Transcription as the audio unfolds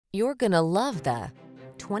You're gonna love the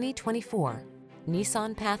 2024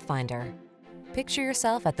 Nissan Pathfinder. Picture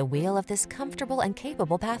yourself at the wheel of this comfortable and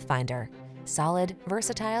capable Pathfinder. Solid,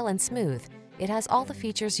 versatile, and smooth, it has all the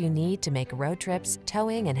features you need to make road trips,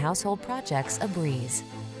 towing, and household projects a breeze.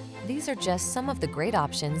 These are just some of the great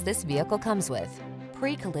options this vehicle comes with: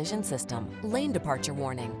 pre-collision system, lane departure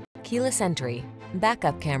warning, keyless entry,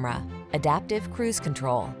 backup camera, adaptive cruise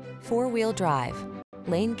control, four-wheel drive,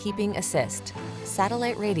 lane keeping assist,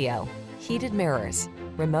 satellite radio, heated mirrors,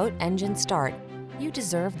 remote engine start. You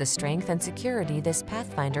deserve the strength and security this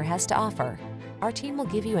Pathfinder has to offer. Our team will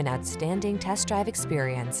give you an outstanding test drive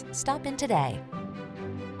experience. Stop in today.